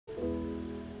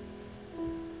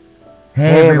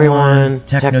Hey everyone,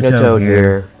 Technotoad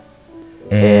here,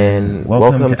 and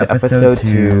welcome to episode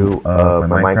 2 of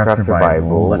my Minecraft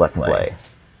Survival Let's Play.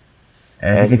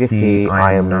 As you can see,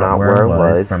 I am not where I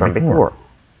was from before,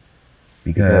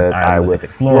 because I was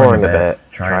exploring a bit,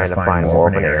 trying to find more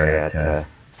of an area to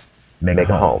make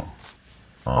a home,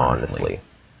 honestly.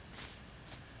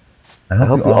 I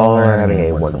hope you all are having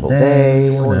a wonderful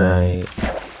day or night,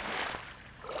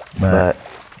 but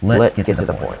let's get to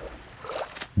the point.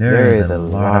 There is a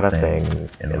lot of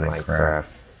things in Minecraft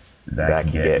that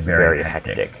can get very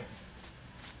hectic,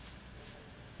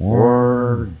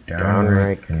 or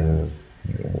downright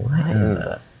confusing. What in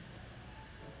the...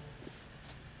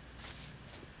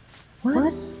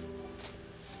 What? Is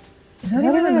that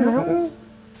even a mountain?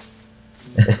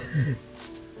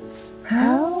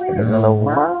 How in the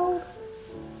world?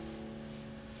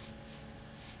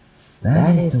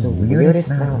 That is the weirdest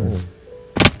mountain.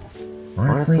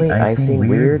 Honestly, I seem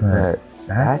weird, but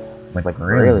that's like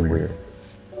really weird.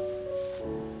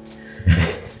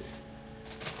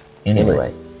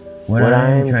 Anyway, what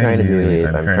I'm trying to do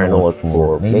is I'm trying to look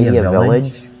for maybe a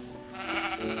village,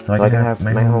 so I can have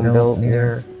my home built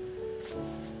near,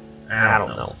 I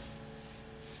don't know,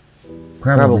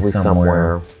 probably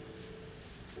somewhere,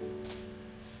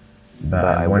 but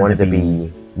I wanted to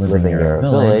be living near a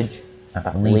village,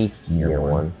 at least near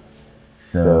one,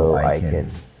 so I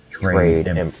can trade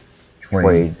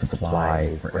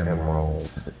supplies for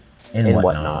emeralds and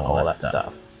whatnot, all that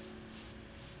stuff.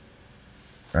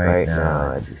 Right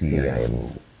now, as you see, I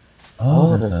am...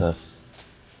 Oh, there's a...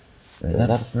 Wait,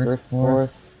 that's the first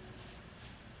forest?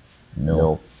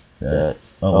 No.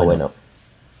 Oh, wait, no.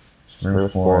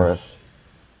 First forest.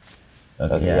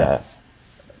 Okay, yeah.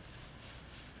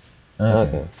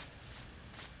 Okay.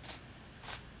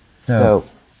 So...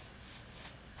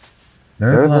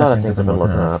 There's a lot of things I've been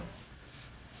looking up.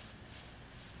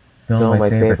 Still, my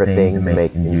favorite thing to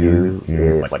make new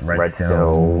is like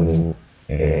redstone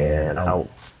and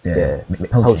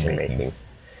potion making.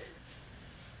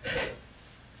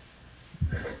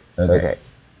 Okay.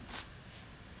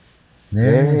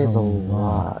 There is a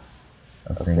lot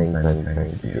of things I'm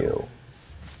trying to do.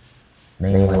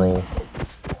 Mainly,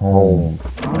 home.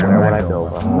 Where would I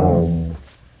build a home?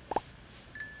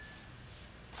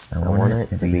 I want it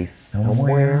to be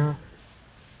somewhere,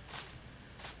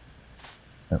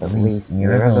 at least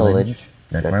near a village.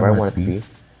 That's where I want it to be.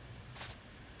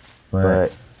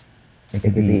 But it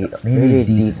could be maybe a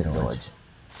decent village.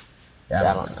 I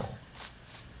don't know.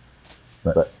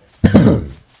 But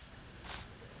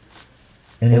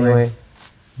anyway,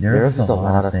 there's just a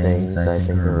lot of things I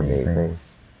think are amazing.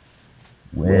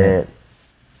 With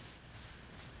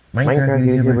Minecraft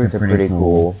YouTubers are pretty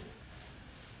cool.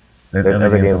 There's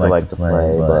other games I like to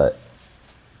play, but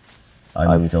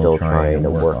I'm still trying to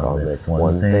work on this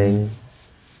one thing,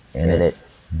 and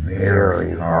it's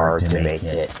very hard to make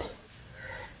it.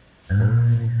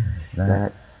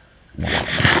 That is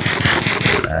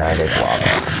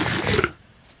lava.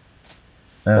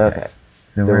 Okay,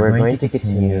 so we're going to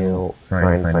continue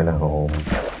trying to find a home.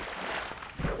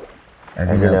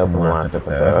 As you know from last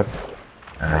episode,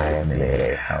 I made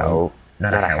a house,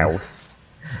 not a house.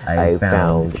 I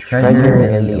found treasure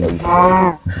in the ocean.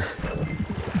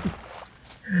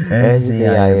 As you see,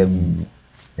 I am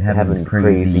having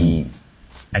crazy...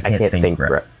 I can't think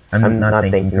correctly. I'm not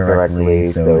thinking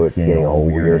correctly, so it's getting all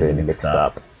weird and mixed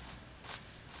up.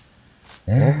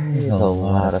 There is a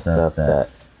lot of stuff that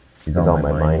is on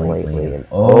my mind lately, and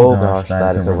oh gosh,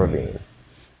 that is a ravine.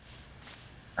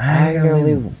 I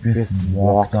really just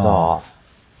walked off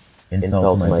and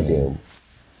fell to my doom.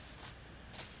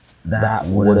 That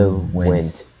would have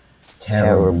went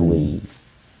terribly.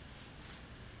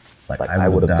 Like I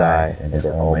would have died, and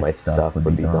then all my stuff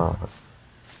would be gone.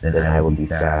 Then I would be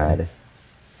sad.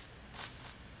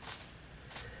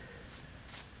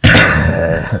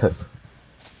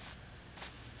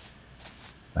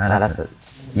 That's it.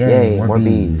 Yay, more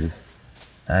bees.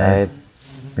 I've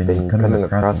been coming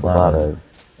across a lot of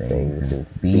things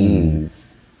since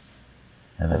bees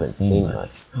haven't seen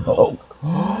much. Oh.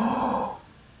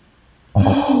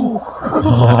 Oh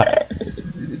god!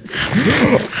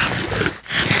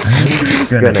 I'm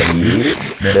just gonna eat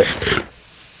this.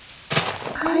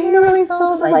 I nearly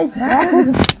felt like that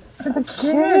as a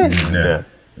kid.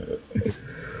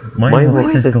 My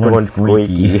voice is going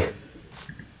squeaky.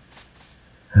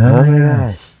 Oh my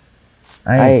gosh!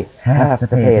 I have to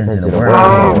pay attention to where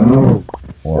I'm going,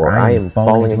 or I am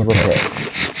falling into a pit.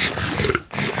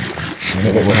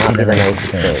 And it would not be the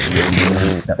nicest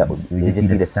thing. That would just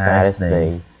be the saddest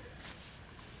thing.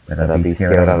 That I'd be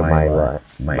scared out of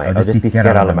my I'd just be scared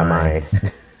out of my mind.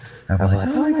 I'm like,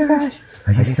 oh my gosh,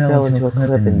 I just fell into a cliff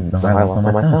and I lost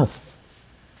all my stuff.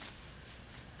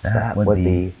 That would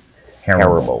be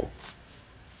terrible.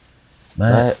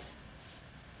 But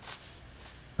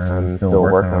I'm still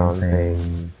working on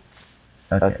things.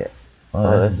 Okay.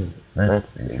 Oh,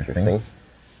 that's interesting.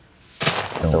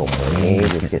 Don't worry,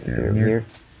 just get through here.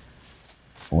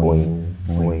 Boing,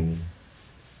 boing.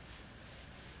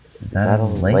 Is that a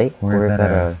lake or is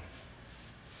that a...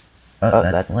 Oh,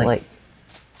 that's a lake.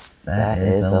 That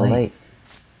is a lake.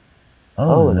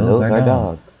 Oh, and those are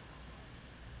dogs.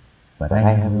 But I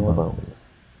have no bones.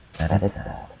 That is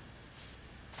sad.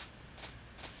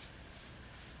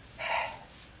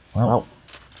 Well,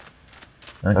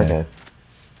 okay.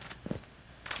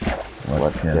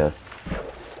 Let's just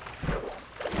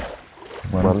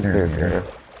swim through here.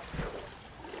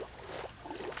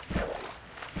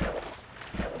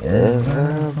 Is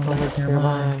there a village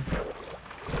nearby?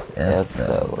 If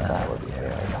so, that would be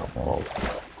very helpful.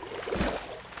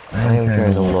 I am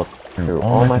trying to look through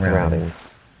all my surroundings,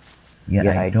 yet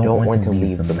I don't want to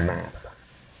leave the map.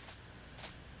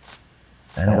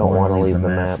 I don't want to leave the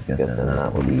map because then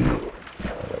that would be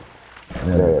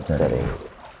very upsetting.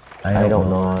 I don't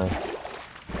know.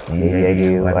 Maybe I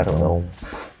do, I don't know.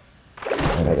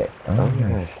 Okay. Oh my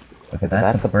gosh. Okay,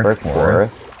 that's a birch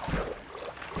forest.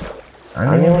 The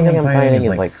only thing I'm finding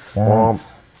is like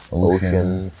swamps,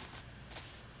 oceans,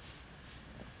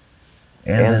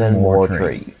 and then more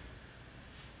trees.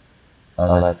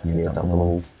 Oh, that's cute. That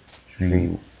little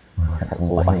tree. That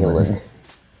little island.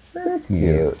 That's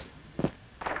cute.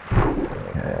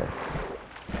 Okay.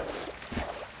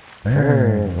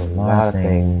 There's a lot of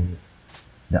things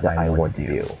that I want to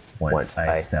do once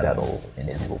I settle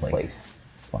into a place,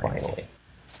 finally.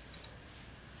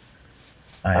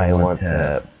 I want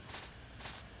to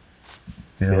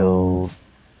build...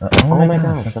 Oh my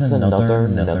gosh, that's another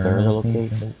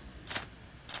location.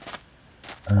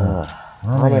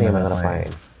 How many am I gonna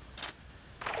find?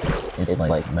 It's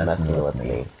like messing with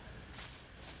me.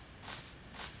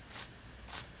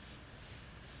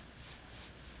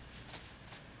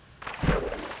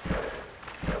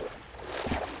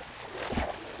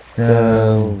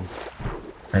 So,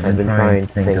 I've been trying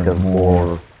to think of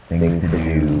more things to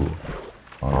do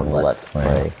on Let's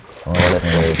Play.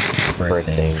 Honestly, the first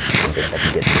thing is just have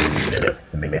to get through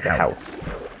this to make a house.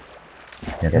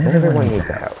 Because everyone needs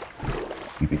a house.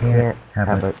 You can't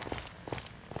have a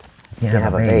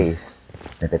base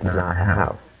that's not a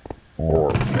house.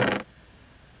 Or,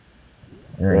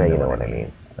 you know what I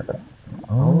mean.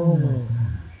 Oh my gosh.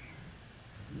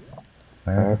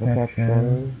 Fire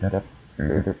protection,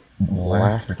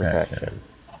 blast protection.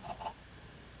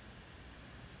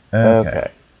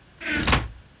 Okay.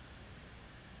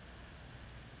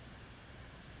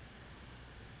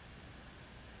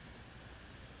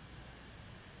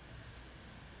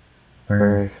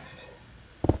 First,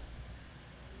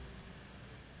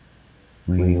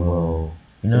 we will,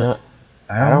 I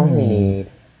don't need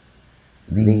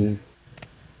these.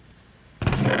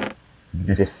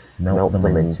 Just melt them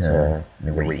into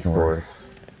the resource.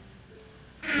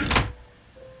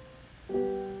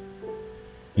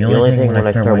 The only thing when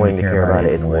I start wanting to care about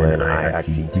it is when I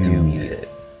actually do need it.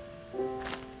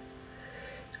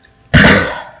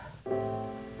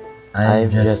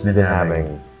 I've just been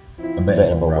having a bit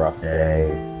of a rough day.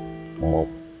 Well,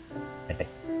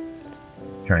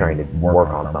 trying to work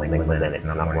on something, but then it's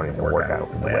not wanting to work out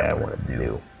the way I want it to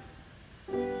do.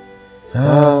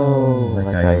 So,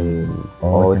 like I've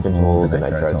always been told, and I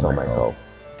try to tell myself,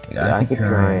 I keep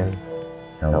trying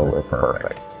until it's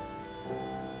perfect.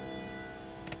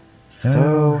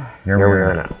 So, here we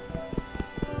are now.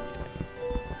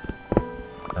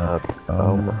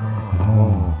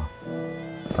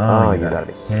 Oh, you gotta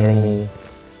be kidding me.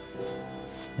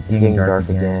 It's getting dark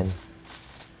again.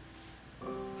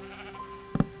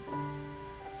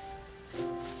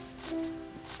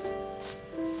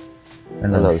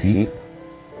 Hello, sheep.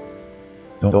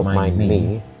 Don't mind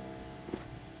me.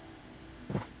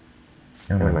 I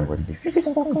don't remember. Did you just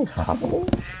walk on top of me?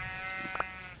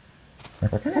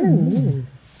 That's kind of mean.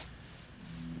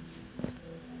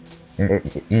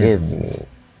 It is mean.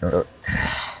 You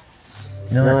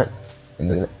know what?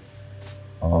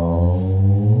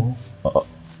 Oh.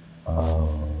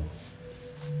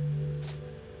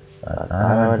 I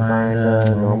thought I would find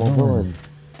a normal village.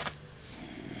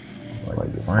 But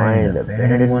you find an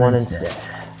abandoned one instead.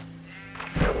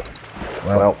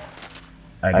 Well,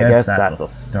 I guess that's a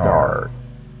start.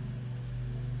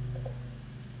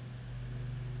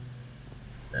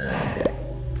 Okay.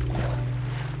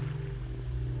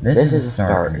 This is a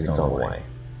start in its own way.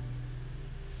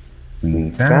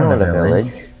 We found a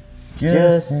village,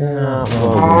 just not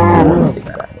what we wanted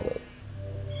exactly.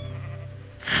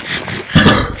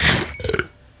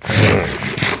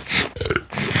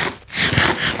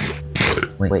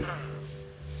 Wait.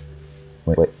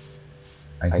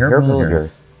 I hear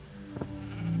villagers.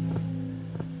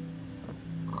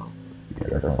 Yeah,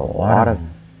 there's a lot of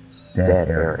dead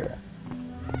area.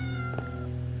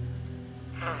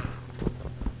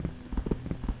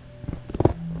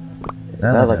 Is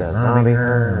that like a zombie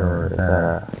herd, or is that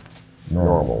a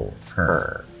normal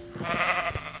herd?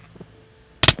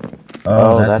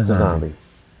 Oh, that's a zombie.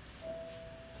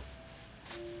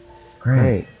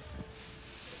 Great.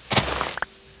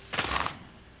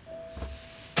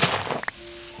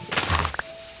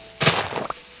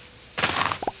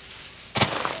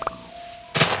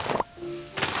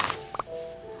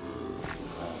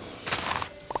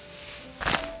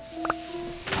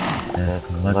 That's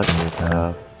collecting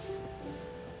stuff.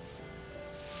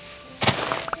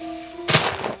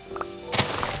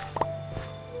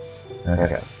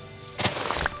 Okay.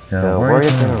 So we're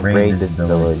just gonna raid this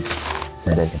village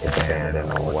since it's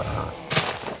abandoned or whatnot.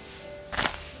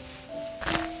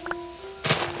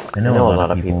 I know a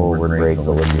lot of people would raid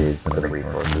villages for the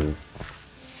resources,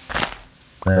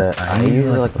 but I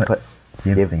usually like to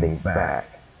give things back.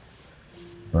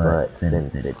 But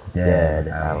since it's dead,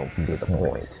 I don't see the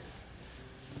point.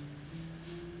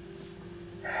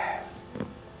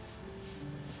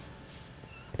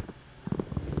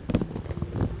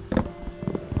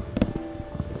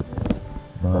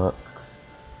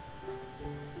 Books.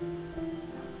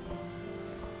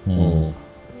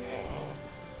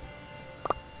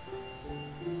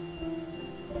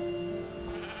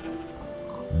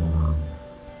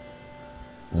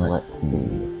 Let's see.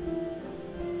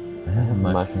 I have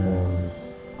mushrooms.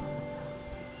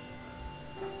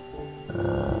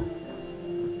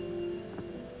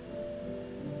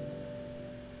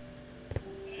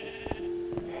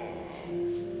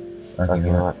 Okay,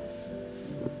 you know what?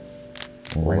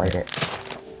 Light it.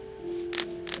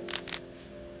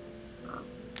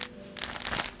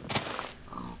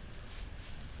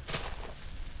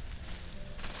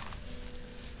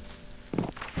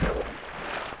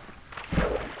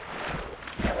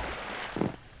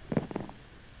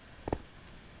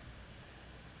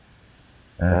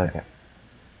 Okay.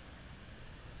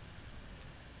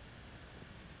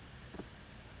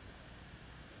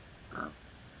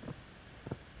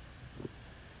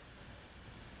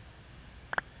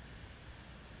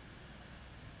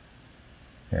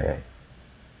 Okay.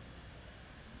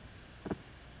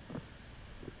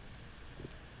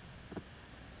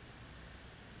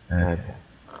 Okay.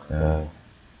 So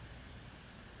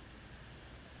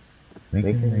we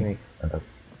can make a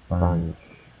bunch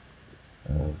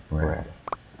of bread.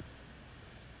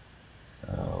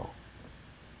 So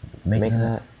let's make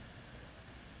that.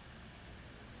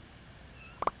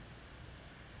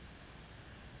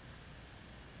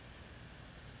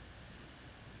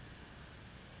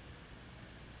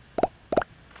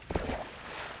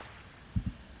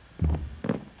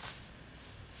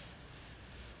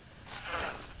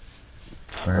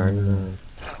 Burn them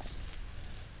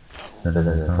so that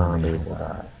the zombies will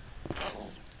die.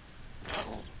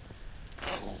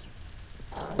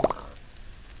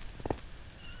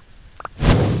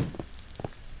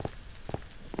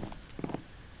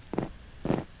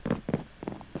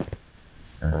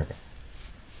 Okay.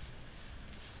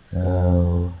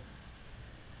 So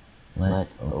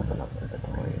let's open up the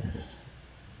door and just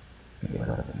get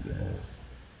up and do this.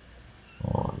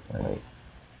 Hold on, wait.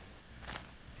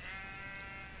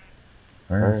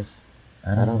 First,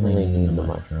 I don't really need the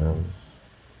mushrooms.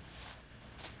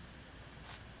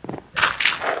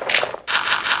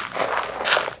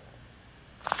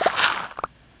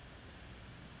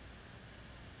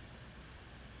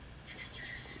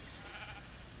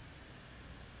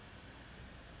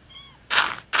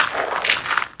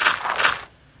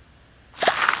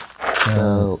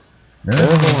 So, there's a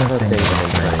lot of things I'm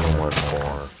trying to work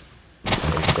for.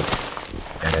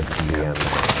 As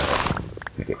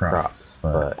to get crops,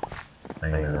 but I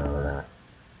know that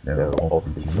there will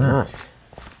also be too much.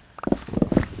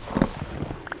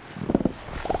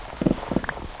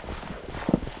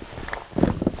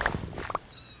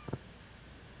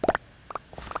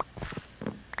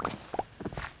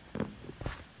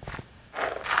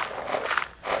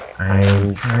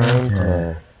 I'm trying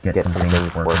to get some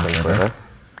things working for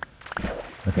us.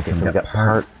 Okay, so we got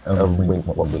parts of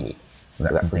what we need. We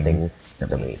got some things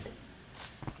that we need.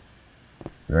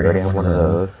 We already have one of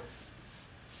those.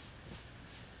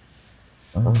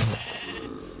 Oh.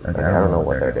 Okay, I don't know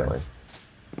what they're doing.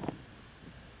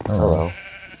 Hello.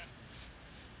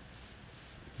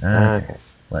 Okay,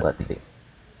 let's see.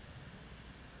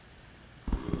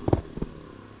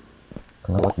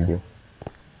 collect you.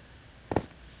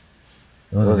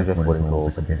 Those are just wooden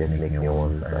goals, I guess make new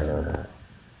ones, I know that.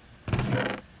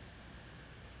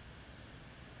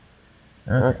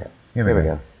 Okay, here we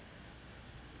go.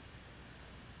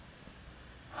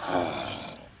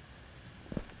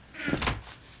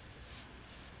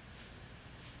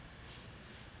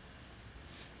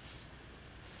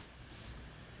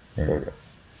 There we go.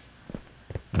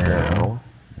 Now,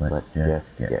 let's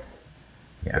just get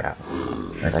out.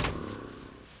 Okay.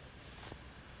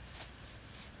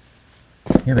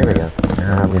 Here we go.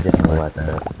 Now we just collect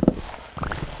this.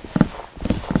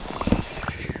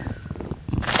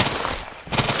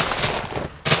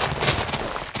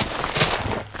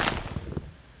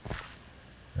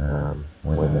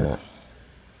 Wait a minute.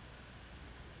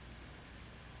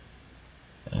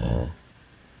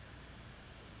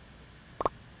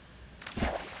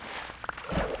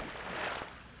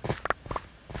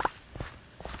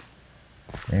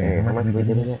 Hey, how much did we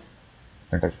get?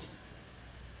 13.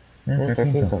 Yeah,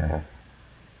 13's okay.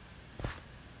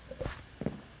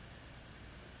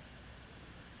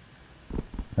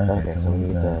 Okay, so we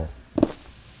need to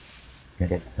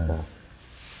get stuff.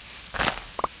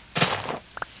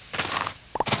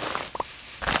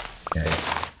 Okay.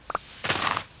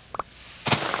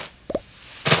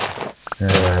 So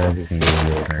let's see,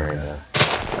 we're trying to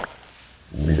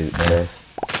loot this.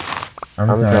 I'm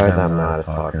sorry if I'm not as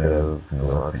talkative in the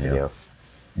last video.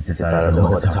 It's just I don't know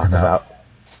what to talk about.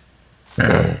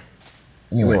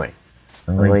 Anyway,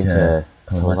 I'm going to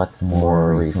collect some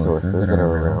more resources that are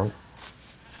around.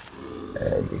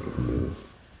 As you can see,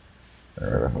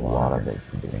 there's a lot of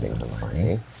interesting things I'm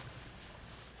finding.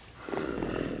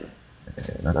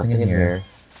 Okay, nothing in here.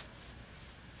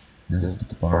 This is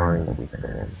the barn that we've been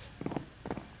in.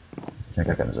 Let's check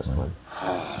out this one.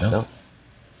 No?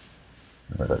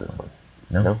 What about this one?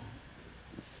 No?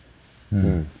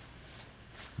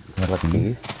 Let's collect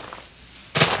these.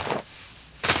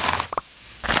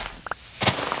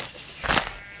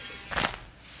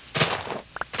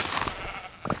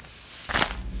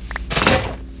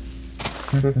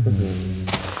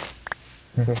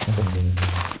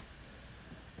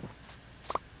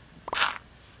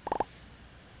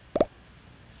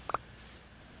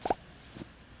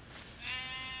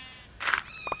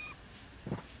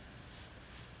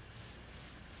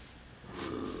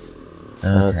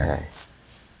 Okay.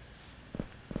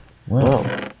 Well,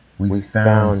 we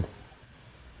found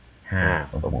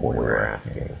half of what we were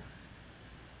asking.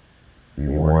 We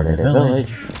wanted a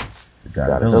village. We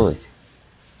got a village.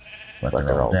 But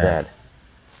they're all dead.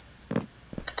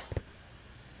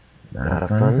 Not a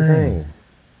fun thing.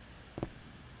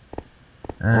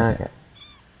 Okay.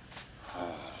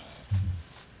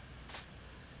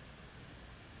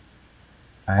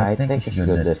 I think we should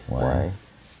go this way.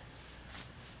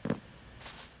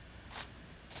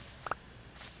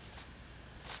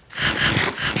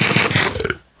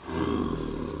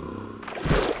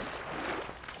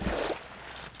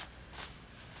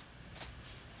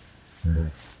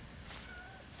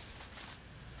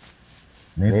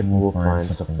 Maybe we'll find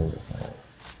something this way.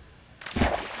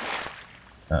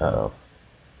 Uh-oh.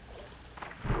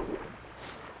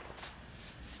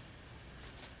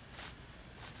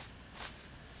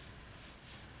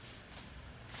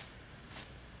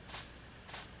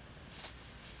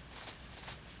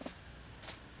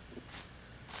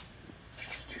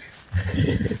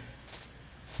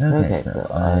 Okay, so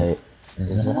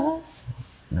is that all?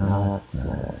 No, that's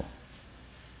not it.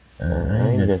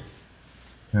 I'm just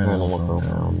trying to look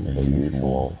around the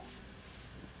usual.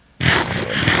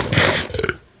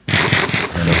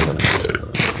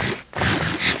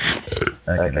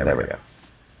 Okay, there we go.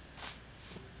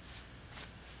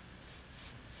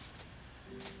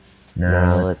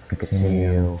 Now let's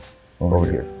continue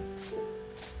over here.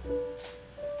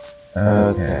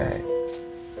 Okay.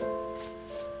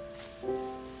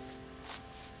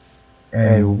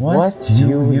 And what do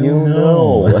you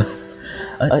know?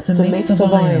 A tomato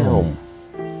biome.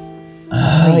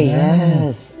 Oh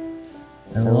yes,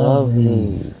 I love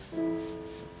these.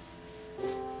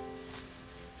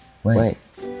 Wait.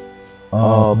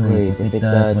 Oh please, if it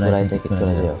does what I think it's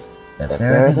gonna do. If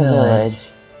there's a village,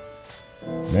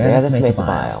 there's a tomato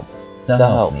biome. So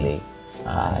help me,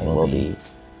 I will be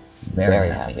very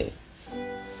happy.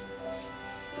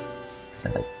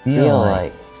 'Cause I feel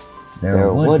like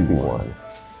there would be one.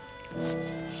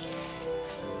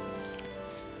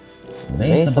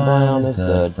 Mesa biome is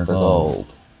good for gold.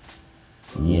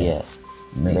 Yet,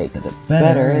 makes it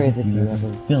better if you have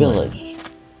a village.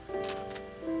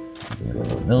 If you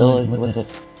have a village with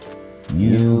it,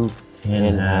 you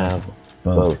can have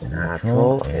both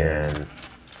natural and...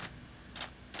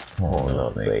 Hold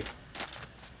on, wait.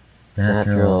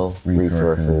 natural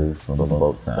resources from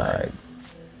both sides.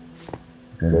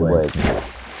 Good way to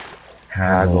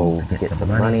haggle to get some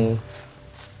money,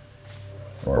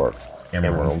 or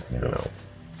emeralds, you know.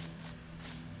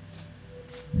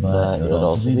 But it would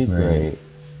also be great.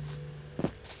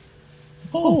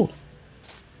 Gold!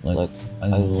 Like, I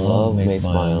love maze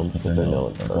biomes because they're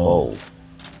known for gold.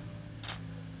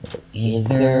 But is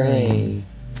there a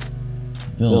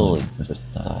village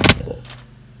beside this?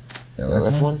 There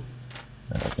is one?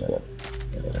 That's good.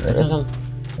 There isn't?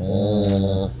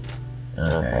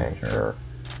 Okay, sure.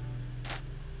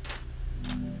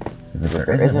 If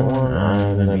there isn't one,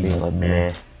 I'm gonna be like,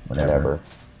 meh, whatever.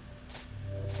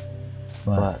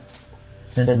 But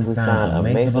since we found a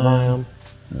maze biome,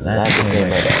 that became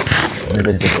my day. This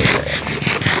is it.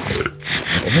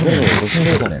 It's literally, there's some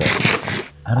things up there.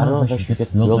 I don't know if I should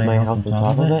just build my house on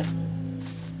top of it,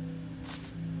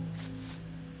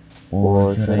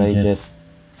 or should I just...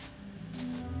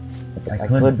 I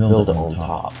could build it on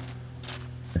top,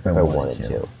 if I wanted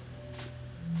to.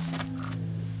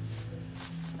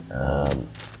 Oh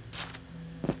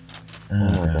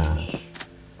my gosh.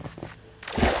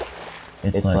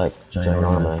 It's like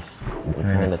ginormous. I'm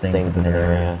trying to think of an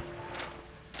area.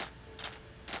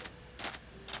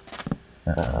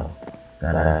 Uh-oh.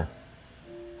 Gotta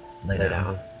lay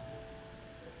down.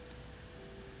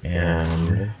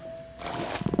 And...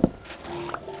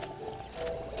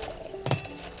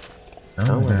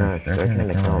 oh my gosh, they're trying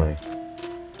to kill me.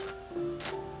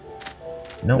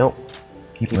 Nope.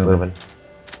 Keep moving.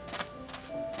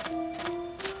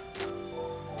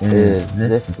 Is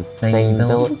this the same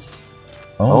village?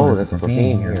 Oh, there's a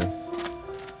ravine here.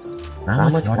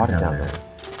 Not much water down there.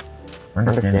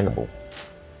 Understandable.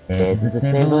 Is this the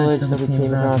same village that we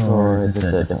came across, or is this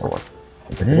a different one?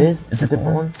 If it is a different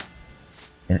one?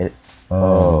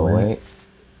 Oh, wait.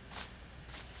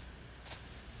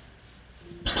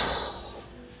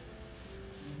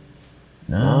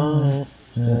 No,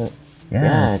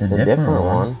 yeah, it's a different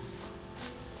one.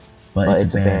 But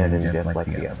it's abandoned just like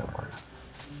the other one.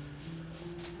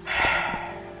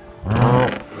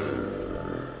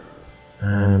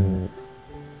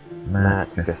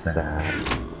 That's just sad.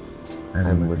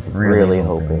 I was really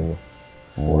hoping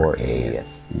for a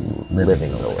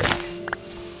living village.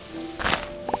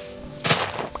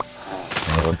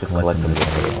 Now let's just collect some of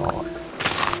blocks.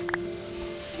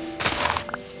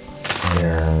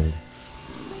 And...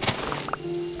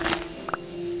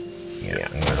 yeah,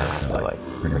 I'm gonna have to, like,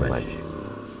 pretty much...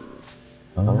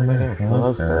 oh my gosh,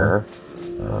 hello, sir.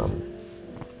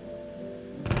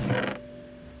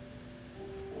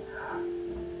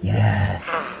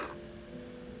 Yes!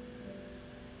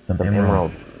 Some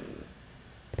emeralds.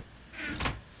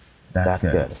 That's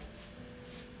good.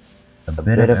 A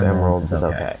bit of emeralds is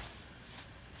okay.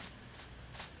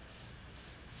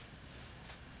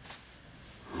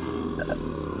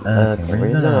 Okay,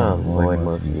 we're gonna avoid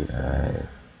most of these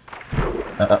guys.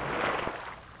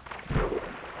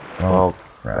 Oh,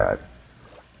 crap.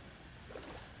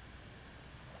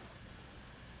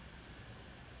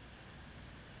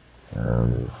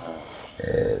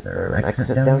 Is there an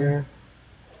exit down here?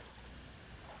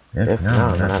 If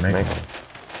not, I'm gonna have to make one.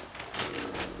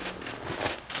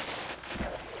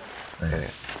 Okay.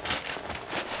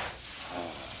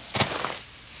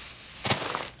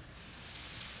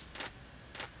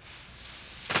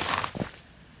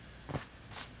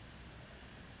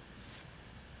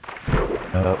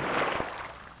 Oh.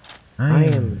 I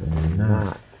am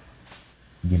not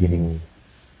getting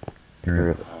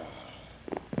through it.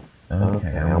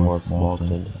 Okay, I almost walked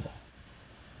into it.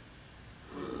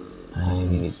 I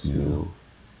need to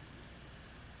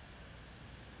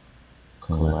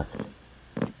collect.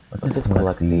 Let's just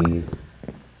collect these.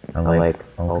 I like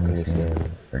alchemy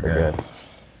skins. They're good.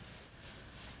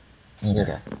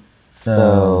 Okay.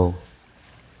 So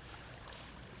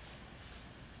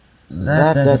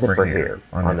that does it for here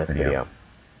on this video.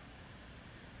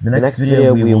 The next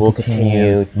video we will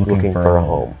continue looking for a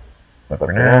home. But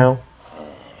for now,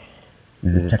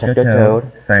 this is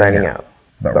Toad signing out.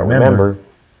 But remember,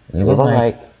 leave a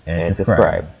like and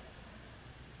subscribe.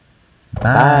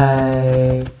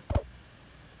 Bye!